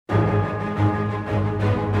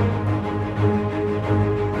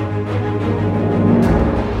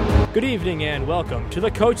Good evening and welcome to the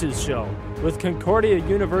Coaches Show with Concordia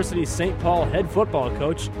University St. Paul head football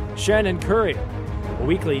coach Shannon Curry. A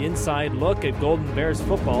weekly inside look at Golden Bears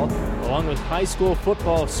football along with high school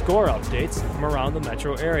football score updates from around the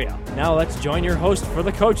metro area. Now let's join your host for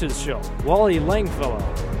the Coaches Show, Wally Langfellow.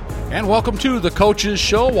 And welcome to the Coaches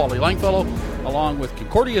Show, Wally Langfellow, along with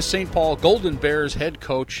Concordia St. Paul Golden Bears head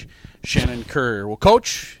coach Shannon Curry. Well,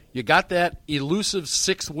 Coach, you got that elusive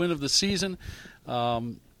sixth win of the season.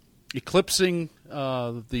 Eclipsing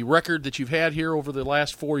the record that you've had here over the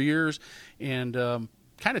last 4 years, and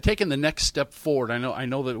kind of taking the next step forward. I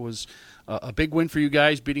know that it was a big win for you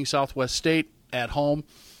guys, beating Southwest State at home.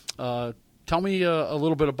 Tell me a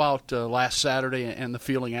little bit about last Saturday and the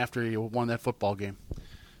feeling after you won that football game.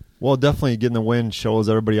 Well, definitely getting the win shows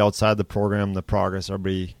everybody outside the program the progress.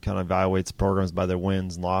 Everybody kind of evaluates programs by their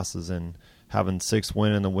wins and losses, and having 6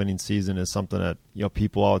 wins in the winning season is something that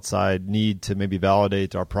people outside need to maybe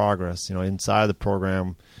validate our progress. Inside the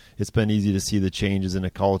program, it's been easy to see the changes in the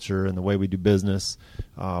culture and the way we do business,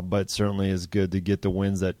 but certainly is good to get the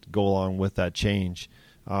wins that go along with that change.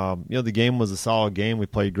 The game was a solid game. We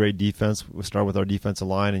played great defense. We start with our defensive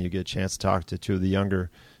line, and you get a chance to talk to two of the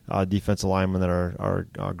younger defensive linemen that are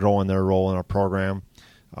growing their role in our program.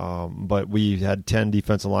 But we had 10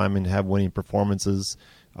 defensive linemen have winning performances.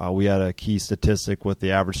 We had a key statistic with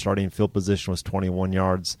the average starting field position was 21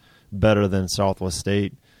 yards better than Southwest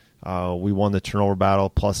State. We won the turnover battle,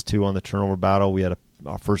 +2 on the turnover battle. We had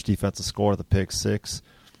our first defensive score at the pick 6,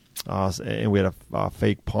 and we had a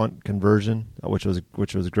fake punt conversion, which was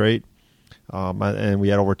great. And we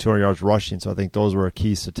had over 200 yards rushing, so I think those were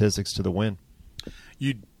key statistics to the win.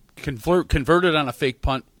 You converted on a fake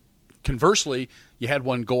punt. Conversely, you had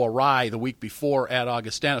one go awry the week before at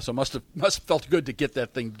Augustana, so must have felt good to get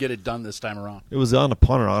it done this time around. It was on the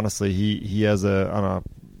punter, honestly. He has on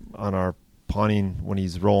our punting when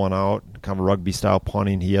he's rolling out, kind of rugby style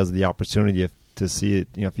punting. He has the opportunity to see it.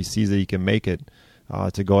 If he sees that he can make it,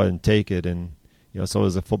 to go ahead and take it. And so it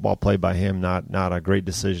was a football play by him, not a great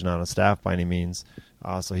decision on a staff by any means.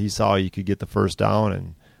 So he saw you could get the first down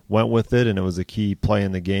and went with it, and it was a key play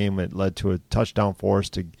in the game. It led to a touchdown for us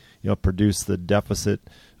to produce the deficit.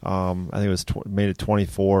 I think it was made it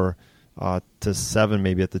 24-7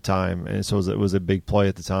 maybe at the time, and so it was a big play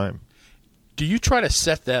at the time. Do you try to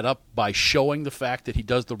set that up by showing the fact that he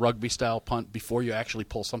does the rugby style punt before you actually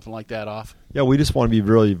pull something like that off? Yeah, we just want to be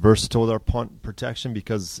really versatile with our punt protection,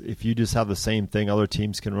 because if you just have the same thing, other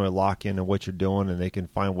teams can really lock in on what you're doing, and they can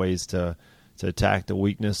find ways to attack the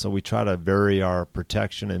weakness. So we try to vary our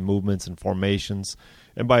protection and movements and formations.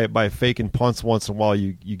 And by faking punts once in a while,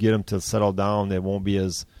 you get them to settle down. They won't be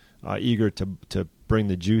as eager to bring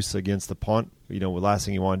the juice against the punt. The last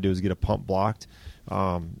thing you want to do is get a punt blocked.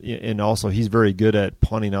 And also, he's very good at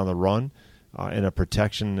punting on the run and a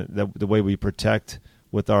protection. The way we protect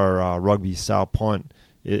with our rugby-style punt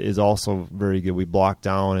is also very good. We block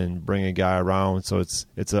down and bring a guy around, so it's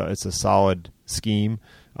a solid scheme.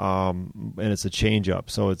 And it's a change-up.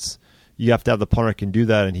 So you have to have the punter can do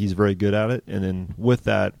that, and he's very good at it. And then with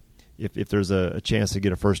that, if there's a chance to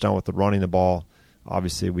get a first down with the running the ball,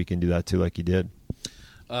 obviously we can do that too, like he did.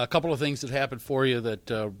 A couple of things that happened for you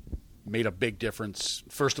that made a big difference.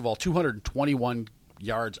 First of all, 221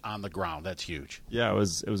 yards on the ground. That's huge. Yeah, it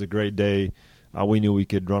was a great day. We knew we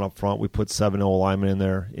could run up front. We put 7 linemen in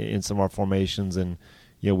there in some of our formations, and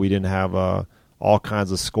we didn't have all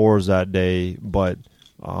kinds of scores that day, but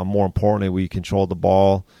more importantly, we controlled the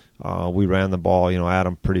ball. We ran the ball, at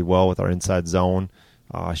them pretty well with our inside zone.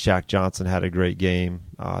 Shaq Johnson had a great game.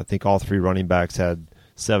 I think all 3 running backs had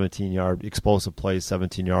 17-yard explosive plays,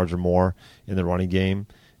 17 yards or more in the running game.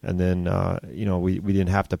 And then, we didn't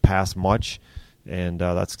have to pass much, and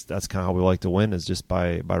that's kind of how we like to win, is just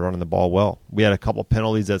by running the ball well. We had a couple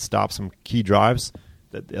penalties that stopped some key drives.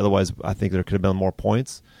 That otherwise, I think there could have been more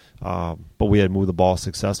points, but we had moved the ball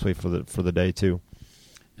successfully for the day too.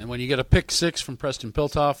 And when you get a pick 6 from Preston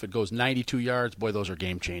Piltoff, it goes 92 yards. Boy, those are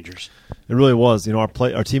game changers. It really was.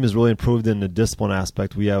 Our team has really improved in the discipline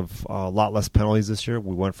aspect. We have a lot less penalties this year.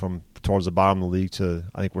 We went from towards the bottom of the league to,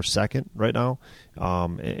 I think we're second right now.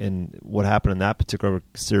 And what happened in that particular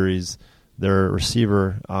series, their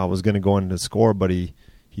receiver was going to go in to score, but he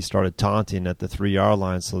started taunting at the 3-yard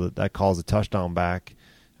line, so that calls a touchdown back.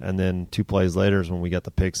 And then 2 plays later is when we got the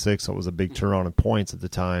pick 6, so it was a big turnaround in points at the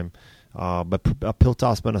time. But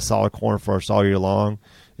Piltoff's been a solid corner for us all year long,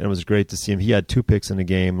 and it was great to see him. He had 2 picks in the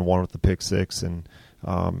game and 1 with the pick 6, and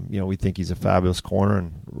we think he's a fabulous corner,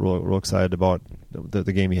 and real excited about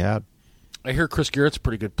the game he had. I hear Chris Garrett's a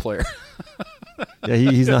pretty good player. Yeah,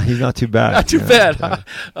 he's not too bad. Not too bad.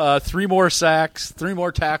 Yeah. 3 more sacks, 3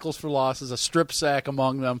 more tackles for losses, a strip sack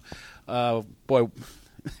among them. Boy,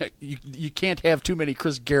 you can't have too many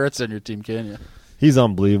Chris Garretts on your team, can you? He's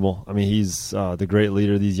unbelievable. I mean, he's the great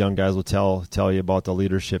leader. These young guys will tell you about the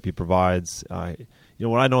leadership he provides.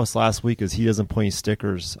 What I noticed last week is he doesn't put any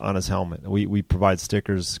stickers on his helmet. We provide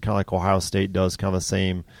stickers, kind of like Ohio State does, kind of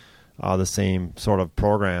the same sort of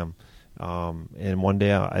program. And one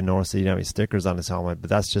day I noticed that he didn't have any stickers on his helmet, but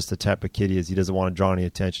that's just the type of kid he is. He doesn't want to draw any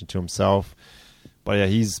attention to himself. But yeah,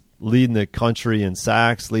 he's leading the country in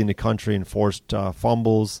sacks, leading the country in forced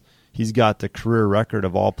fumbles. He's got the career record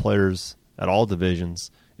of all players at all divisions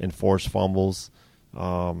in forced fumbles.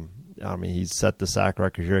 He's set the sack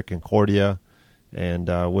record here at Concordia, and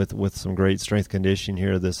with some great strength conditioning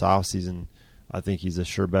here this offseason, I think he's a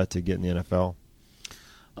sure bet to get in the NFL.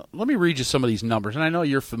 Let me read you some of these numbers, and I know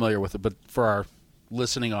you're familiar with it, but for our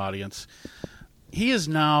listening audience, he is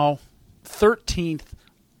now 13th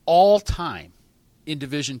all-time in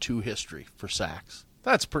Division II history for sacks.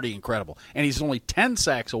 That's pretty incredible, and he's only 10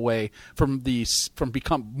 sacks away from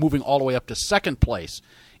moving all the way up to second place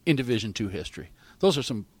in Division II history. Those are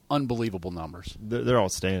some unbelievable numbers. They're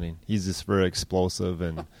outstanding. He's just very explosive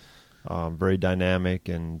and very dynamic,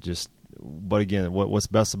 and just. But again, what's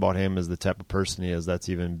best about him is the type of person he is. That's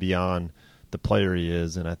even beyond the player he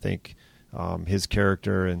is, and I think his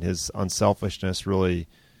character and his unselfishness really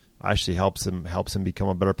actually helps him become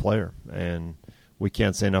a better player. And we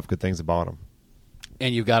can't say enough good things about him.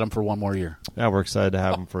 And you've got him for one more year. Yeah, we're excited to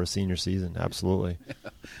have him for a senior season. Absolutely.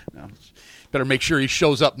 No, better make sure he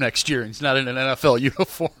shows up next year and he's not in an NFL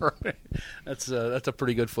uniform. That's a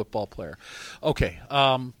pretty good football player. Okay.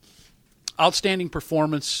 Outstanding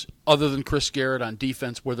performance other than Chris Garrett on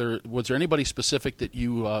defense. Was there anybody specific that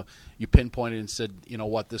you pinpointed and said, you know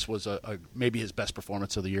what, this was maybe his best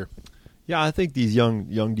performance of the year? Yeah, I think these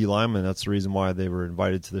young D linemen, that's the reason why they were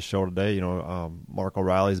invited to the show today. Mark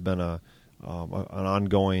O'Reilly's been an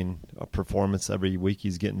ongoing performance every week.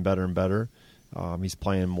 He's getting better and better. He's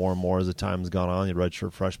playing more and more as the time's gone on. The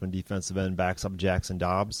redshirt freshman defensive end backs up Jackson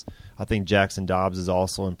Dobbs. I think Jackson Dobbs has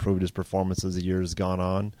also improved his performance as the year has gone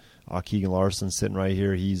on. Keegan Larson sitting right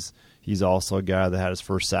here. He's also a guy that had his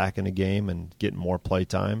first sack in a game and getting more play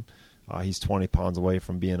time. He's 20 pounds away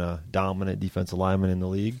from being a dominant defensive lineman in the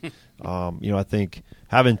league. I think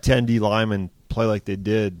having 10 D linemen play like they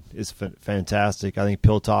did is fantastic. I think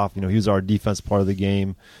Piltoff, he was our defense part of the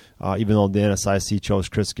game. Even though the NSIC chose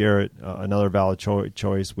Chris Garrett, another valid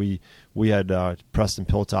choice, we had Preston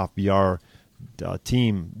Piltoff be our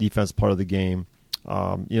team defense part of the game.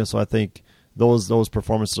 So I think those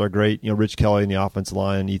performances are great. Rich Kelly in the offensive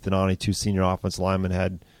line, Ethan Ani, 2 senior offensive linemen,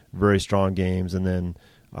 had very strong games, and then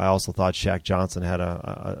I also thought Shaq Johnson had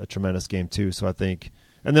a tremendous game too. So I think,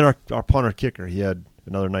 and then our punter kicker, he had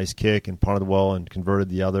another nice kick and punted well and converted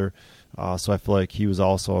the other. So I feel like he was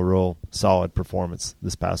also a real solid performance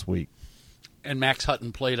this past week. And Max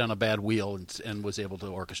Hutton played on a bad wheel and was able to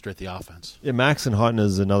orchestrate the offense. Yeah, Max and Hutton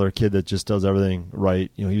is another kid that just does everything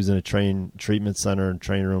right. He was in a treatment center and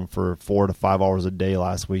training room for 4 to 5 hours a day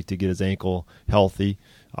last week to get his ankle healthy.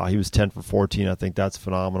 He was 10 for 14. I think that's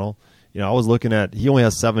phenomenal. I was looking at, he only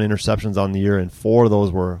has 7 interceptions on the year, and 4 of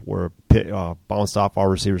those were bounced off our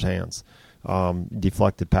receivers' hands,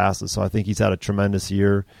 deflected passes. So I think he's had a tremendous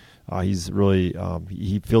year. He's really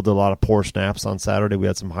he fielded a lot of poor snaps on Saturday. We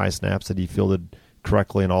had some high snaps that he fielded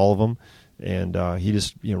correctly in all of them, and he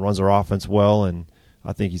just runs our offense well, and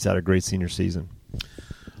I think he's had a great senior season.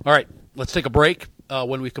 All right, let's take a break.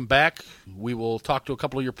 When we come back, we will talk to a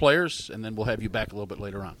couple of your players, and then we'll have you back a little bit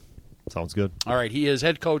later on. Sounds good. All right, he is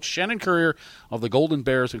head coach Shannon Currier of the Golden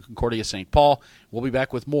Bears of Concordia St. Paul. We'll be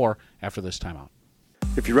back with more after this timeout.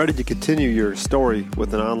 If you're ready to continue your story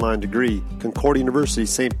with an online degree, Concordia University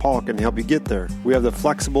St. Paul can help you get there. We have the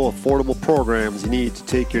flexible, affordable programs you need to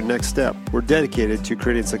take your next step. We're dedicated to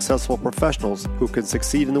creating successful professionals who can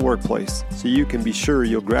succeed in the workplace, so you can be sure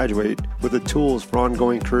you'll graduate with the tools for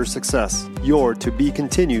ongoing career success. Your To Be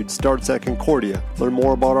Continued starts at Concordia. Learn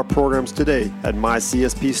more about our programs today at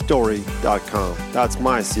mycspstory.com. That's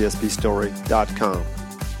mycspstory.com.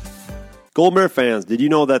 Golden Bear fans, did you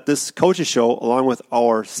know that this Coaches Show, along with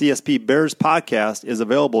our CSP Bears podcast, is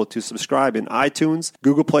available to subscribe in iTunes,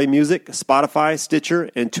 Google Play Music, Spotify, Stitcher,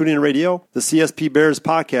 and TuneIn Radio? The CSP Bears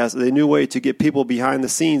podcast is a new way to get people behind the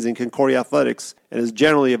scenes in Concordia athletics and is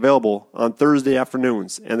generally available on Thursday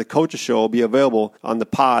afternoons, and the Coaches Show will be available on the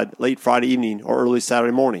pod late Friday evening or early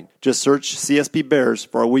Saturday morning. Just search CSP Bears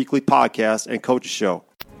for our weekly podcast and Coaches Show.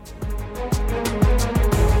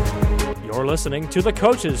 You're You're listening to The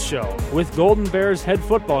Coaches Show with Golden Bears head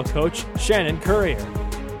football coach Shannon Currier.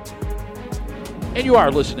 And you are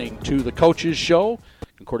listening to The Coaches Show.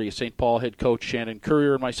 Concordia St. Paul head coach Shannon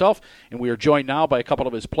Currier and myself. And we are joined now by a couple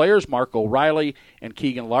of his players, Mark O'Reilly and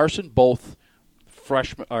Keegan Larson, both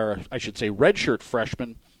freshmen, or I should say redshirt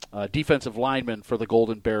freshmen, defensive linemen for the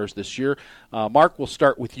Golden Bears this year. Mark, we'll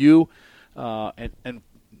start with you. And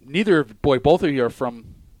both of you are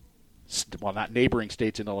from, well, not neighboring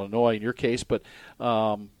states in Illinois in your case, but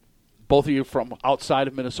both of you from outside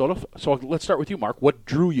of Minnesota. So let's start with you, Mark. What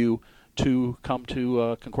drew you to come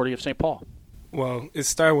to Concordia of St. Paul? Well, it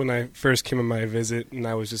started when I first came on my visit, and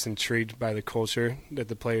I was just intrigued by the culture that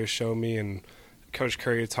the players showed me, and Coach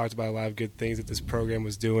Currier talked about a lot of good things that this program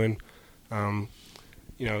was doing. They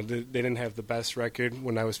didn't have the best record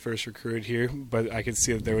when I was first recruited here, but I could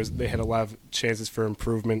see that they had a lot of chances for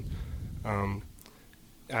improvement.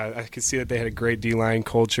 I could see that they had a great D-line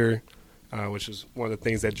culture, which was one of the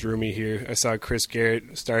things that drew me here. I saw Chris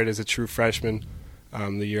Garrett started as a true freshman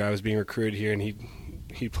the year I was being recruited here, and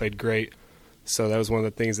he played great. So that was one of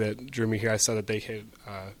the things that drew me here. I saw that they could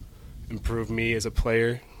improve me as a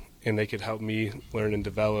player, and they could help me learn and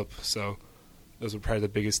develop. So those were probably the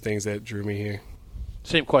biggest things that drew me here.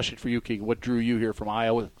 Same question for you, Keegan. What drew you here from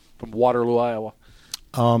Iowa, from Waterloo, Iowa?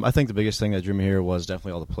 I think the biggest thing that drew me here was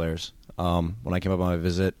definitely all the players. When I came up on my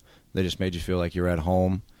visit, they just made you feel like you were at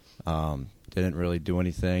home. Didn't really do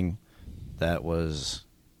anything that was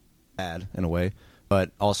bad in a way.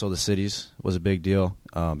 But also the cities was a big deal.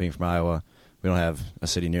 Being from Iowa, we don't have a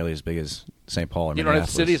city nearly as big as St. Paul or You don't have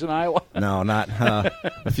cities in Iowa? No, not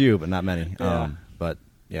a few, but not many. Yeah. But,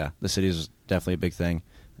 yeah, the cities was definitely a big thing.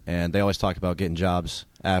 And they always talk about getting jobs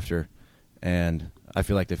after, and I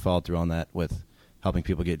feel like they followed through on that with helping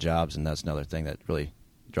people get jobs, and that's another thing that really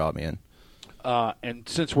drew me in. And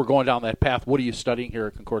since we're going down that path, what are you studying here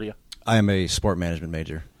at Concordia? I am a sport management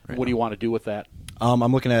major. What do you want to do with that?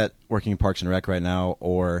 I'm looking at working in Parks and Rec right now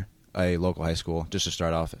or a local high school just to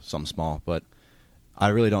start off something small. But I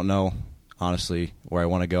really don't know, honestly, where I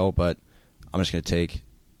want to go, but I'm just going to take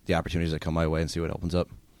the opportunities that come my way and see what opens up.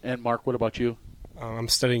 And, Mark, what about you? I'm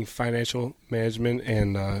studying financial management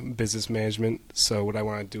and business management. So what I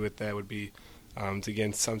want to do with that would be to get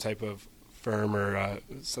in some type of firm or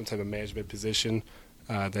some type of management position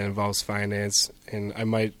that involves finance. And I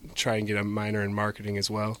might try and get a minor in marketing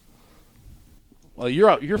as well. Well,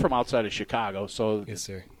 you're from outside of Chicago, so Yes,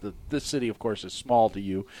 sir. This city, of course, is small to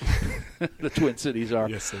you. The Twin Cities are.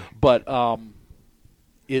 Yes, sir. But was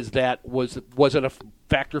it a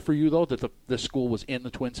factor for you, though, that the school was in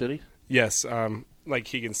the Twin Cities? Yes. Like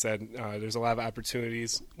Keegan said, there's a lot of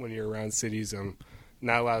opportunities when you're around cities.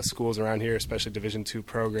 Not a lot of schools around here, especially Division II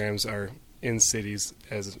programs, are in cities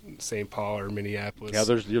as St. Paul or Minneapolis. Yeah,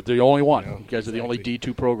 you're the only one. You guys are exactly. the only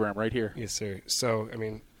D2 program right here. Yes, sir. So, I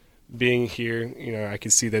mean, being here, I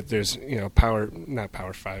can see that there's, not Power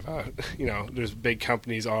 5, there's big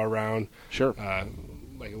companies all around. Sure.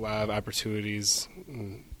 Like a lot of opportunities.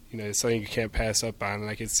 And, it's something you can't pass up on. And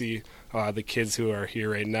I can see a lot of the kids who are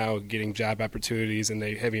here right now getting job opportunities, and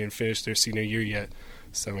they haven't even finished their senior year yet.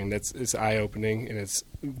 So, I mean, it's eye-opening, and it's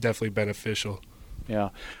definitely beneficial. Yeah.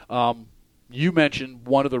 You mentioned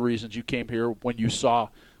one of the reasons you came here when you saw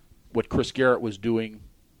what Chris Garrett was doing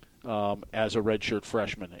as a redshirt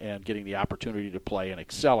freshman and getting the opportunity to play and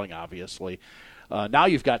excelling, obviously. Now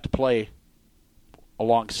you've got to play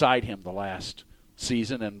alongside him the last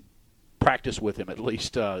season and practice with him at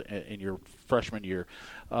least in your freshman year.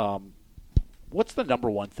 What's the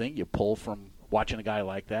number one thing you pull from watching a guy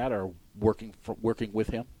like that or working with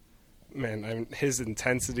him? Man, his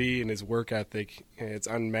intensity and his work ethic, it's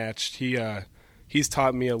unmatched. He's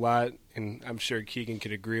taught me a lot, and I'm sure Keegan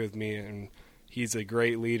could agree with me. And he's a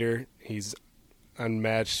great leader. He's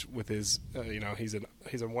unmatched with his,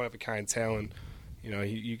 he's a one-of-a-kind talent.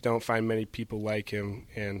 You don't find many people like him,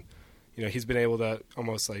 and he's been able to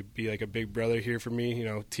almost like be like a big brother here for me.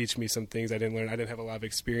 Teach me some things I didn't learn. I didn't have a lot of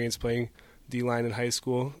experience playing D-line in high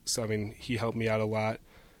school, so he helped me out a lot.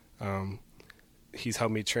 He's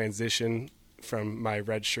helped me transition from my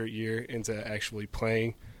redshirt year into actually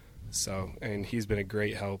playing. So, and he's been a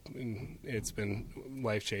great help, and it's been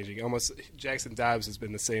life-changing. Almost Jackson Dobbs has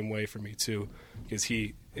been the same way for me too, because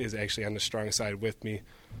he is actually on the strong side with me.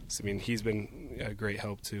 So, he's been a great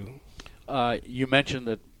help too. You mentioned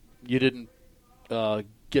that you didn't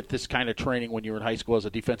get this kind of training when you were in high school as a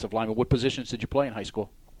defensive lineman. What positions did you play in high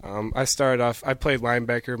school? I started off, I played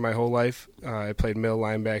linebacker my whole life. I played middle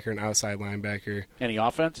linebacker and outside linebacker. Any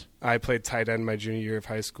offense? I played tight end my junior year of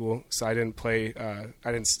high school. So I didn't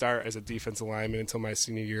start as a defensive lineman until my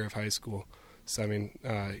senior year of high school. So,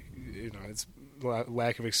 it's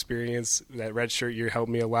lack of experience. That redshirt year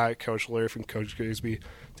helped me a lot. Coach Lerf and Coach Grigsby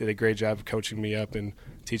did a great job of coaching me up and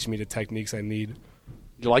teaching me the techniques I need.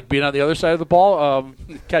 You like being on the other side of the ball,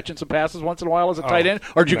 catching some passes once in a while as a tight end,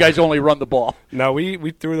 or did you guys only run the ball? No,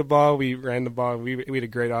 we threw the ball, we ran the ball. We had a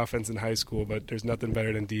great offense in high school, but there's nothing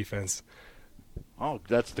better than defense. Oh,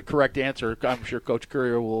 that's the correct answer. I'm sure Coach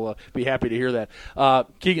Courier will be happy to hear that.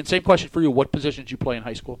 Keegan, same question for you. What position did you play in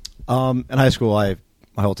high school? In high school, my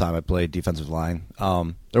whole time I played defensive line.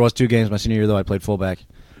 There was 2 games my senior year though I played fullback,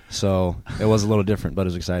 so it was a little different, but it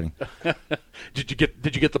was exciting. Did you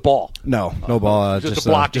get the ball? No ball. Just a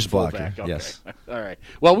blocking just blocking. fullback. Okay. Yes. All right.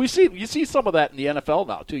 Well, you see some of that in the NFL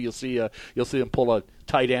now too. You'll see them pull a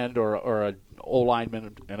tight end or a O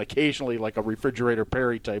lineman, and occasionally like a Refrigerator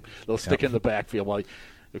Perry type. They'll stick in the backfield. Well,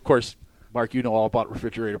 of course, Mark, you know all about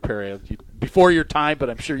Refrigerator Perry before your time, but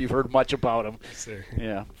I'm sure you've heard much about him. Yes, sir.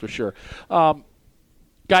 Yeah, for sure.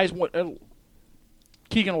 Guys,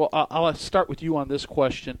 Keegan, well, I'll start with you on this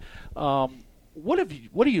question. What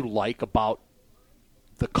do you like about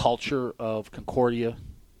the culture of Concordia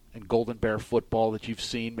and Golden Bear football that you've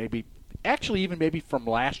seen? Maybe from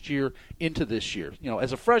last year into this year. You know,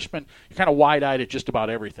 as a freshman, you're kind of wide-eyed at just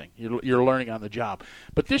about everything. You're learning on the job.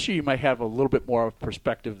 But this year, you might have a little bit more of a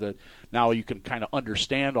perspective that now you can kind of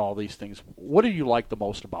understand all these things. What do you like the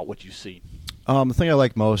most about what you see? The thing I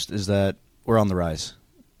like most is that we're on the rise.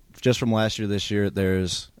 Just from last year to this year,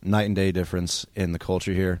 there's night and day difference in the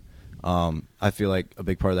culture here. I feel like a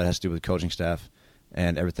big part of that has to do with the coaching staff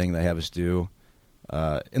and everything they have us do.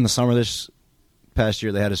 In the summer this past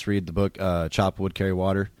year, they had us read the book Chop Wood, Carry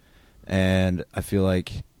Water, and I feel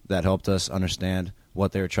like that helped us understand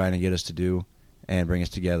what they were trying to get us to do and bring us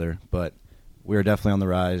together. But we're definitely on the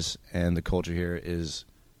rise, and the culture here is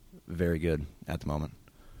very good at the moment.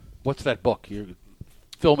 What's that book?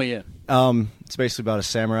 Fill me in. It's basically about a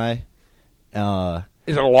samurai.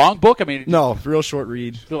 Is it a long book? I mean, no, real short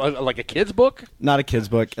read. Like a kid's book? Not a kid's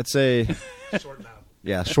book. It's a Short novel.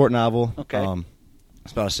 Yeah, short novel. Okay.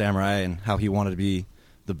 It's about a samurai and how he wanted to be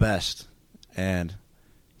the best, and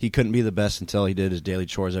he couldn't be the best until he did his daily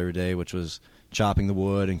chores every day, which was chopping the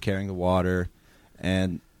wood and carrying the water.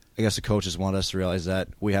 And I guess the coaches want us to realize that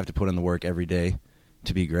we have to put in the work every day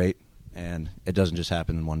to be great, and it doesn't just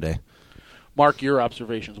happen in one day. Mark, your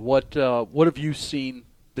observations. What have you seen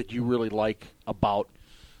that you really like about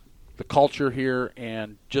the culture here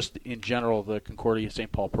and just in general the Concordia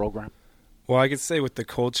St. Paul program? Well, I could say with the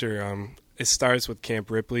culture, it starts with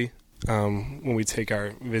Camp Ripley when we take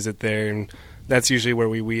our visit there, and that's usually where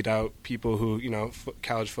we weed out people who,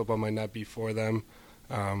 college football might not be for them,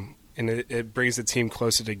 and it brings the team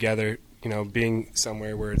closer together. Being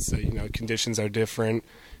somewhere where it's conditions are different.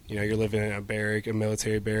 You're living in a barrack, a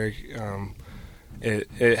military barrack.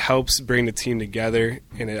 It helps bring the team together,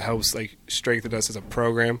 and it helps strengthen us as a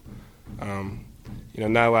program.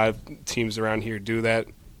 Not a lot of teams around here do that.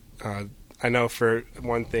 I know for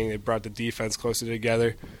one thing, it brought the defense closer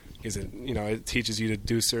together because it teaches you to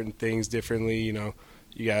do certain things differently. You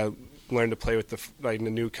got to learn to play with the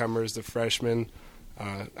newcomers, the freshmen.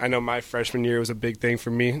 I know my freshman year was a big thing for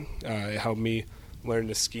me. It helped me learn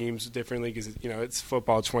the schemes differently because it's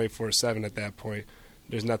football 24/7 at that point.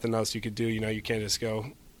 There's nothing else you could do. You can't just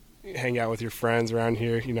go hang out with your friends around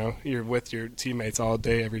here. You're with your teammates all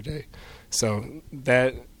day, every day. So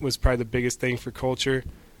that was probably the biggest thing for culture.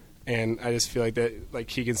 And I just feel like that, like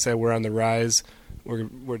Keegan said, we're on the rise.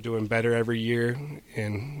 We're doing better every year,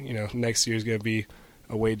 and next year is going to be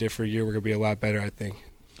a way different year. We're going to be a lot better, I think.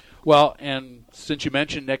 Well, and since you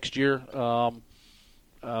mentioned next year,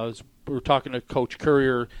 as we were talking to Coach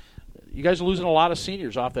Courier, you guys are losing a lot of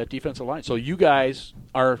seniors off that defensive line. So you guys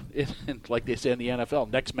are, like they say in the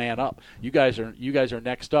NFL, next man up. You guys are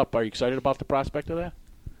next up. Are you excited about the prospect of that?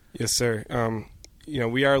 Yes, sir.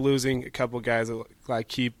 We are losing a couple guys, like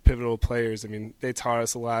key pivotal players. I mean, they taught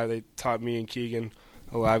us a lot. They taught me and Keegan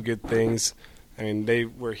a lot of good things. I mean, they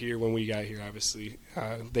were here when we got here, obviously.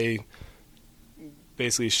 They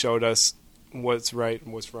basically showed us what's right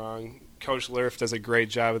and what's wrong. Coach Lerf does a great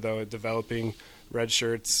job, though, at developing red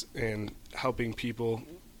shirts and helping people,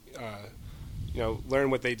 learn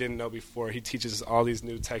what they didn't know before. He teaches us all these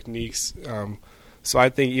new techniques. So I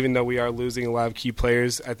think even though we are losing a lot of key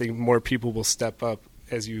players, I think more people will step up,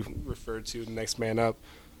 as you referred to, the next man up.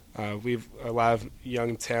 We've a lot of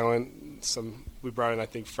young talent. We brought in, I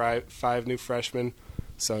think, five new freshmen.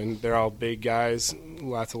 So they're all big guys, a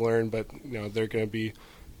lot to learn, but they're going to be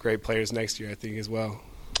great players next year, I think, as well.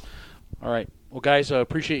 All right. Well, guys,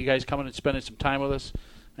 appreciate you guys coming and spending some time with us.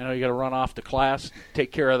 I know you got to run off to class.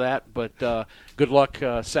 Take care of that. But good luck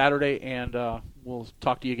Saturday, and we'll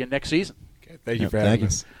talk to you again next season. Thank you for having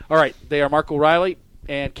us. All right, they are Mark O'Reilly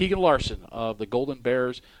and Keegan Larson of the Golden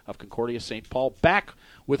Bears of Concordia St. Paul, back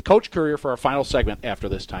with Coach Courier for our final segment after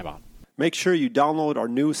this timeout. Make sure you download our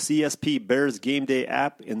new CSP Bears Game Day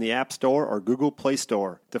app in the App Store or Google Play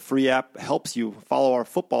Store. The free app helps you follow our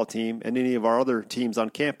football team and any of our other teams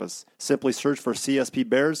on campus. Simply search for CSP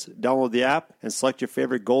Bears, download the app, and select your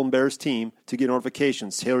favorite Golden Bears team to get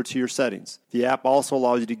notifications tailored to your settings. The app also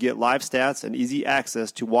allows you to get live stats and easy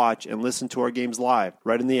access to watch and listen to our games live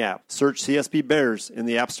right in the app. Search CSP Bears in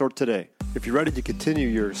the App Store today. If you're ready to continue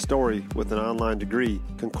your story with an online degree,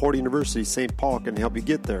 Concordia University St. Paul can help you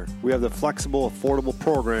get there. We have the flexible, affordable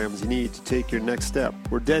programs you need to take your next step.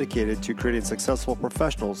 We're dedicated to creating successful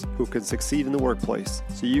professionals who can succeed in the workplace,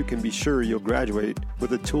 so you can be sure you'll graduate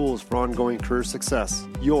with the tools for ongoing career success.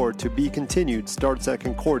 Your To Be Continued starts at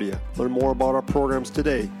Concordia. Learn more about our programs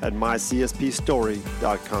today at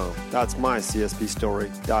mycspstory.com. That's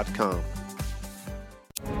mycspstory.com.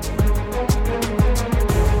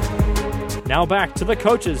 Now back to the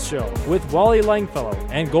Coaches Show with Wally Langfellow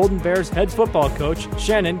and Golden Bears head football coach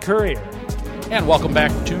Shannon Courier. And welcome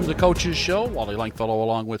back to the Coaches Show. Wally Langfellow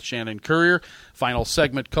along with Shannon Courier. Final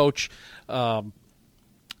segment, Coach. The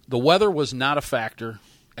weather was not a factor,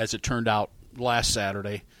 as it turned out last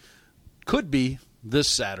Saturday. Could be this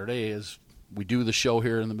Saturday, as we do the show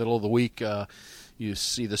here in the middle of the week. You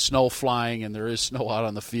see the snow flying, and there is snow out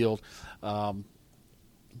on the field.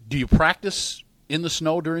 Do you practice in the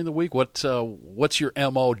snow during the week? What's your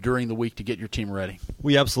MO during the week to get your team ready?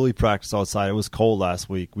 We absolutely practice outside. It was cold last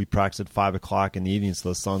week. We practiced at 5 o'clock in the evening, so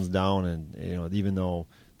the sun's down, and even though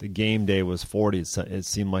the game day was 40, it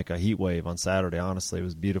seemed like a heat wave on Saturday. Honestly, it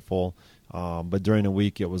was beautiful. But during the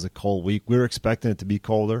week, it was a cold week. We were expecting it to be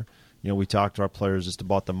colder. We talked to our players just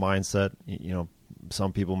about the mindset.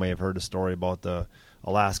 Some people may have heard a story about the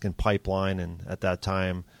Alaskan pipeline, and at that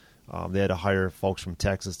time, they had to hire folks from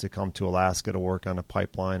Texas to come to Alaska to work on the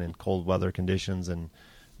pipeline in cold weather conditions, and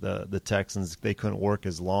the Texans, they couldn't work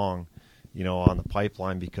as long, on the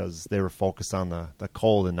pipeline because they were focused on the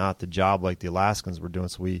cold and not the job like the Alaskans were doing.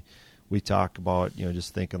 So we talk about,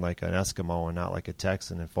 just thinking like an Eskimo and not like a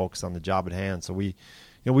Texan, and focus on the job at hand. So we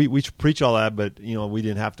preach all that, but we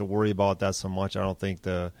didn't have to worry about that so much. I don't think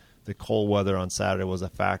the cold weather on Saturday was a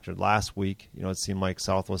factor. Last week, it seemed like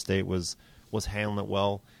Southwest State was handling it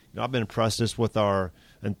well. I've been impressed just with our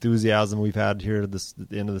enthusiasm we've had here at the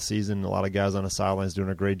end of the season. A lot of guys on the sidelines doing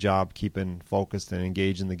a great job keeping focused and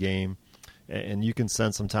engaged in the game. And you can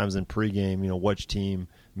sense sometimes in pregame, which team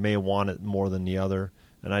may want it more than the other.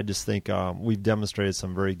 And I just think we've demonstrated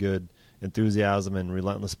some very good enthusiasm and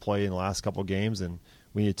relentless play in the last couple of games, and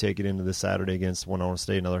we need to take it into this Saturday against Winona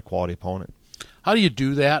State, another quality opponent. How do you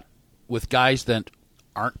do that with guys that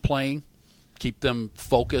aren't playing? Keep them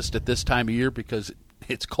focused at this time of year because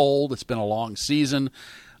it's cold. It's been a long season.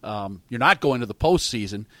 You're not going to the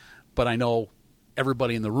postseason, but I know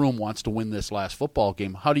everybody in the room wants to win this last football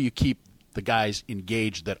game. How do you keep the guys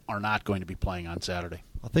engaged that are not going to be playing on Saturday?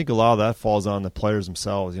 I think a lot of that falls on the players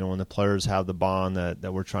themselves. When the players have the bond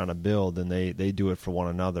that we're trying to build, then they do it for one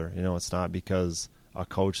another. It's not because a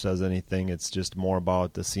coach says anything. It's just more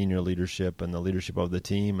about the senior leadership and the leadership of the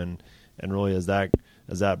team, and really as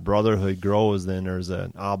that brotherhood grows, then there's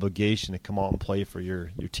an obligation to come out and play for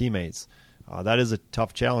your teammates. That is a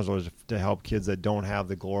tough challenge to help kids that don't have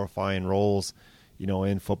the glorifying roles.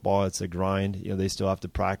 In football, it's a grind. They still have to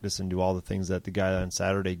practice and do all the things that the guy on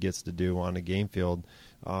Saturday gets to do on the game field.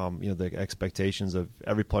 The expectations of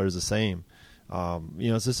every player is the same.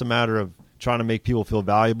 It's just a matter of trying to make people feel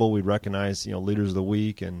valuable. We recognize, leaders of the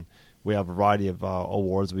week, and we have a variety of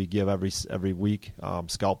awards we give every week,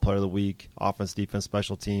 Scout Player of the Week, offense, defense,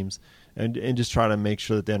 special teams, and just try to make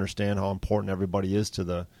sure that they understand how important everybody is to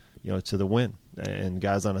the win. And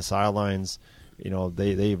guys on the sidelines,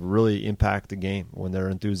 they really impact the game when they're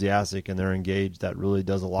enthusiastic and they're engaged. That really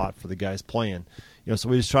does a lot for the guys playing. So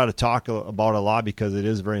we just try to talk about it a lot because it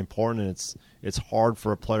is very important, and it's hard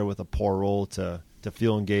for a player with a poor role to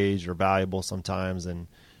feel engaged or valuable sometimes,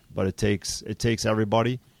 but it takes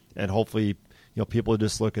everybody. And hopefully, people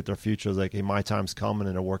just look at their future as like, hey, my time's coming,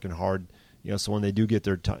 and they're working hard. So when they do get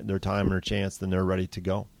their time and their chance, then they're ready to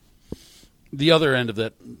go. The other end of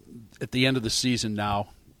that, at the end of the season now,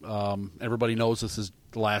 everybody knows this is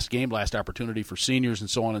the last game, last opportunity for seniors, and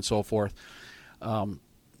so on and so forth. I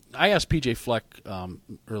asked P.J. Fleck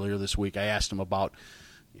earlier this week. I asked him about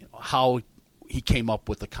how he came up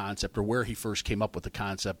with the concept, or where he first came up with the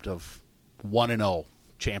concept of 1-0.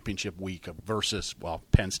 Championship week versus,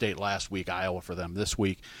 Penn State last week, Iowa for them this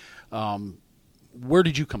week. Where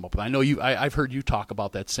did you come up with? I know I've heard you talk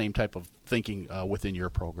about that same type of thinking within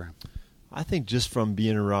your program. I think just from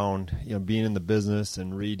being around, being in the business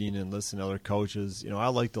and reading and listening to other coaches, I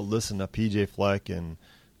like to listen to PJ Fleck and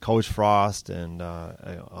Coach Frost and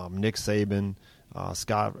Nick Saban,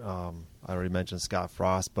 Scott. I already mentioned Scott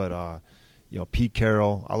Frost, but Pete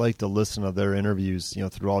Carroll. I like to listen to their interviews,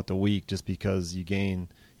 throughout the week, just because you gain,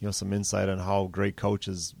 some insight on how great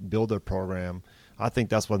coaches build their program. I think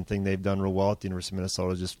that's one thing they've done real well at the University of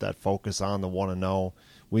Minnesota, just that focus on the want to know.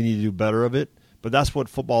 We need to do better of it. But that's what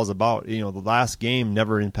football is about. The last game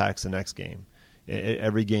never impacts the next game.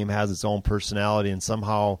 Every game has its own personality, and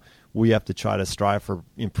somehow we have to try to strive for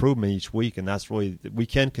improvement each week, and that's really – we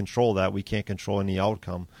can control that. We can't control any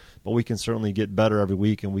outcome, but we can certainly get better every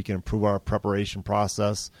week, and we can improve our preparation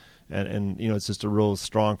process. And it's just a real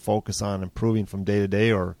strong focus on improving from day to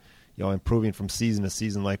day, or improving from season to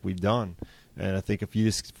season like we've done. And I think if you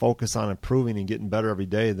just focus on improving and getting better every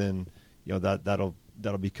day, then that'll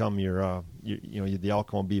become your the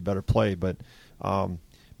outcome will be a better play. But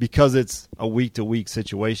because it's a week-to-week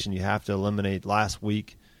situation, you have to eliminate last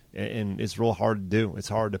week, and it's real hard to do. It's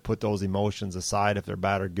hard to put those emotions aside if they're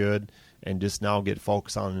bad or good, and just now get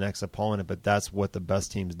focused on the next opponent. But that's what the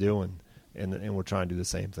best teams do, and we're trying to do the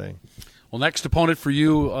same thing. Well, next opponent for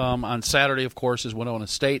you on Saturday, of course, is Winona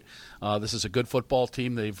State. This is a good football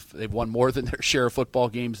team. They've won more than their share of football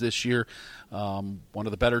games this year. One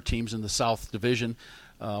of the better teams in the South Division.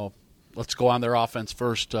 Let's go on their offense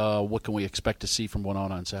first. What can we expect to see from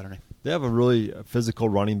Winona on Saturday? They have a really physical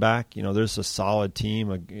running back. They're just a solid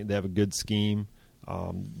team. They have a good scheme.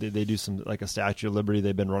 They do some, like a Statue of Liberty.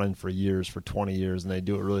 They've been running for years, for 20 years, and they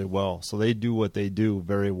do it really well. So they do what they do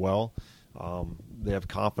very well. They have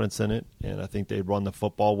confidence in it, and I think they run the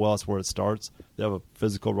football well. That's where it starts. They have a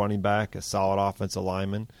physical running back, a solid offensive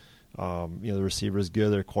lineman. The receiver is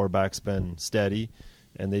good. Their quarterback's been steady,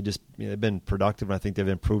 and they've been productive, and I think they've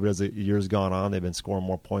improved as the years gone on. They've been scoring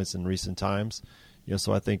more points in recent times.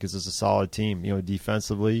 So I think it's just a solid team.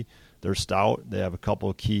 Defensively, they're stout. They have a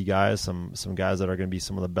couple of key guys, some guys that are going to be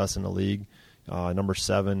some of the best in the league. Number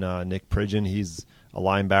 7, Nick Pridgeon. He's a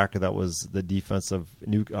linebacker that was the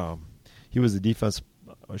he was the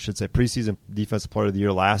preseason defensive player of the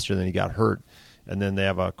year last year. Then he got hurt, and then they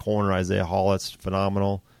have a corner, Isaiah Hall, that's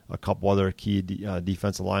phenomenal. A couple other key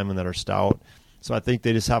defensive linemen that are stout. So I think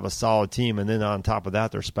they just have a solid team, and then on top of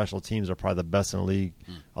that, their special teams are probably the best in the league.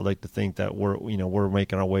 I'd like to think that we're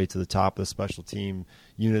making our way to the top of the special team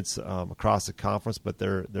units across the conference, but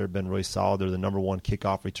they've been really solid. They're the number 1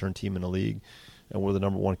 kickoff return team in the league, and we're the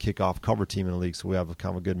number 1 kickoff cover team in the league. So we have a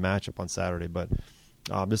kind of a good matchup on Saturday, but.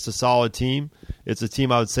 Just a solid team. It's a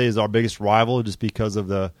team I would say is our biggest rival just because of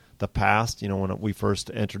the past. When we first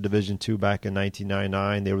entered Division II back in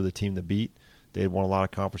 1999, they were the team to beat. They had won a lot of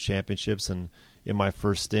conference championships, and in my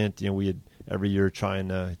first stint, we had every year trying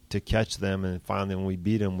to catch them, and finally when we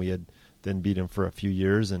beat them, we had then beat them for a few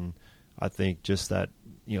years. And I think just that,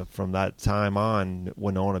 from that time on,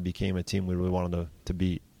 Winona became a team we really wanted to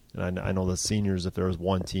beat. And I know the seniors, if there was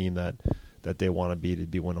one team that they want to beat, it'd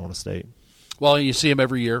be Winona State. Well, you see them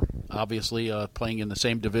every year, obviously, playing in the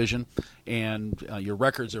same division, and your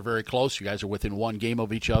records are very close. You guys are within 1 game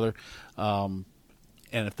of each other. And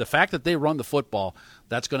if the fact that they run the football,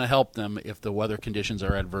 that's going to help them if the weather conditions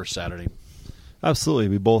are adverse Saturday. Absolutely.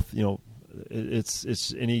 We both,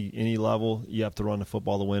 it's any level. You have to run the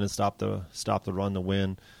football to win and stop the run to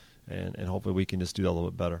win, and hopefully we can just do that a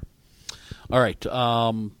little bit better. All right.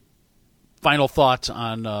 Final thoughts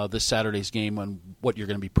on this Saturday's game and what you're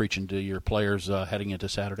going to be preaching to your players heading into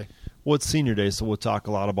Saturday? Well, it's senior day, so we'll talk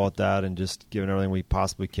a lot about that and just giving everything we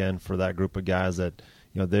possibly can for that group of guys that,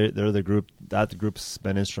 they're the group. That group's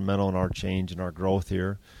been instrumental in our change and our growth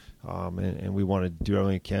here, and we want to do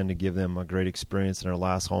everything we can to give them a great experience in our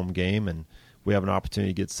last home game, and we have an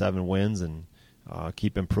opportunity to get 7 wins and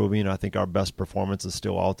keep improving. I think our best performance is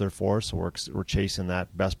still out there for us, so we're chasing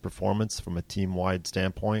that best performance from a team-wide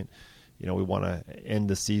standpoint. We want to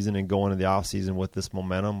end the season and go into the off season with this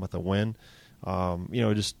momentum, with a win.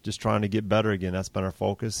 Just trying to get better again. That's been our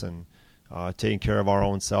focus, and taking care of our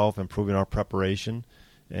own self, improving our preparation,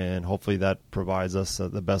 and hopefully that provides us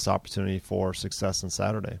the best opportunity for success on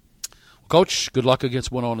Saturday. Coach, good luck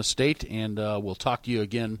against Winona State, and we'll talk to you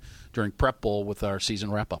again during Prep Bowl with our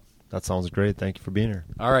season wrap-up. That sounds great. Thank you for being here.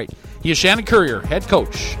 All right. He is Shannon Currier, head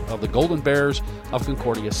coach of the Golden Bears of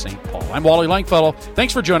Concordia St. Paul. I'm Wally Langfellow.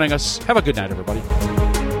 Thanks for joining us. Have a good night, everybody.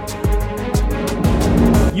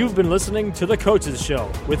 You've been listening to The Coaches Show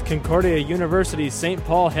with Concordia University St.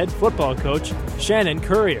 Paul head football coach Shannon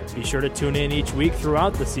Currier. Be sure to tune in each week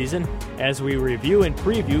throughout the season as we review and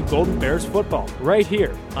preview Golden Bears football right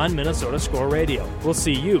here on Minnesota Score Radio. We'll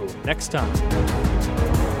see you next time.